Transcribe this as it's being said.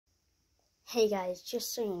Hey guys,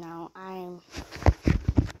 just so you know,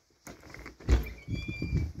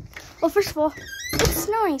 well, first of all, it's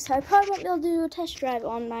snowing, so I probably won't be able to do a test drive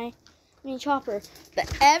on my mini chopper.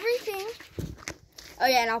 But everything, oh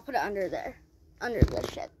yeah, and I'll put it under there, under the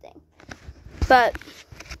shed thing. But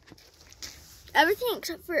everything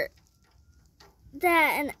except for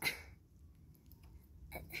that and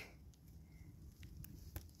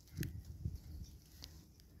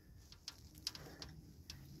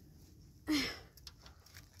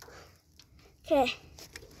okay.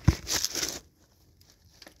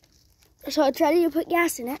 So I tried to put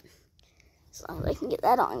gas in it, so I can get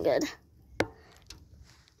that on good.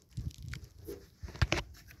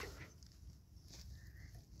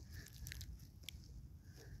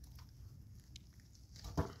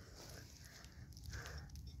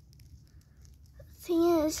 Thing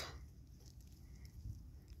is,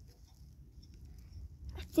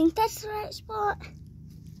 I think that's the right spot.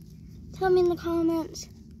 Tell me in the comments.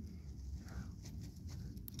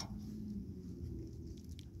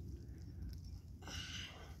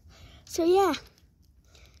 So yeah,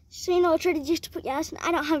 so you know, I tried to just put gas in.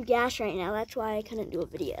 I don't have gas right now. That's why I couldn't do a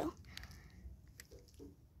video.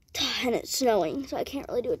 And it's snowing, so I can't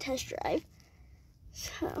really do a test drive.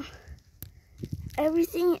 So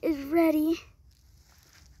everything is ready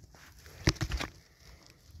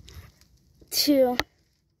to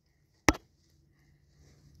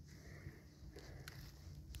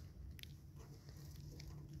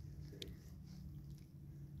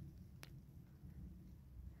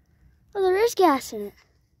oh, there is gas in it.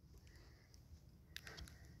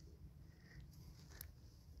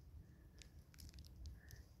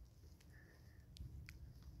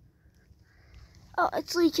 Oh,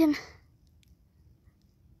 it's leaking.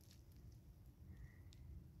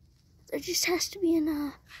 There just has to be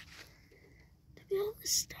enough to be able to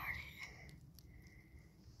start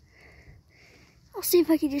it. I'll see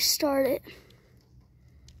if I can just start it.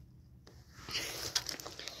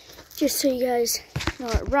 Just so you guys know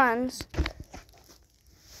it runs.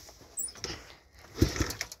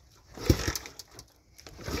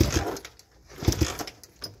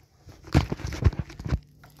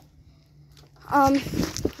 I'll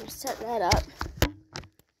set that up.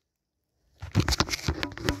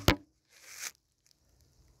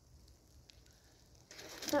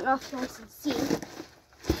 Don't know if you guys can see.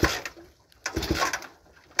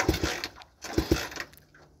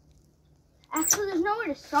 Actually, there's nowhere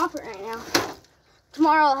to stop it right now.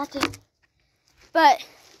 Tomorrow I'll have to, but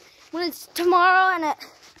when it's tomorrow and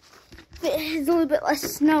if it is a little bit less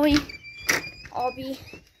snowy, I'll be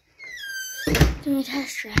doing a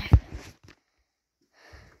test drive.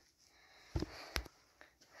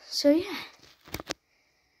 So yeah,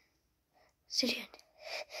 stay tuned.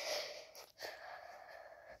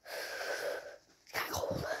 It's kind of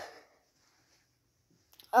cold.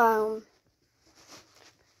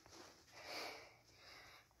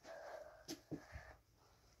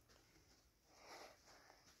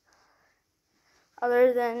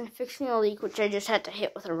 Other than fixing the leak, which I just had to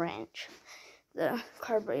hit with a wrench, the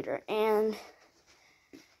carburetor, and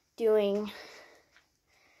doing,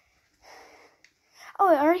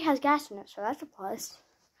 oh, it already has gas in it, so that's a plus.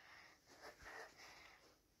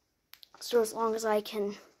 So as long as I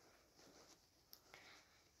can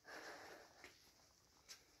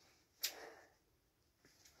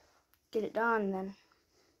get it done, then.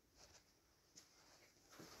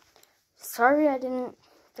 Sorry I didn't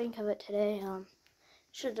think of it today.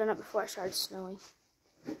 Should have done it before it started snowing.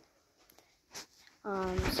 See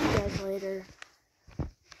you guys later.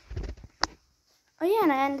 Oh yeah,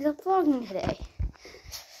 and I ended up vlogging today.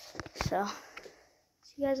 So,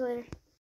 see you guys later.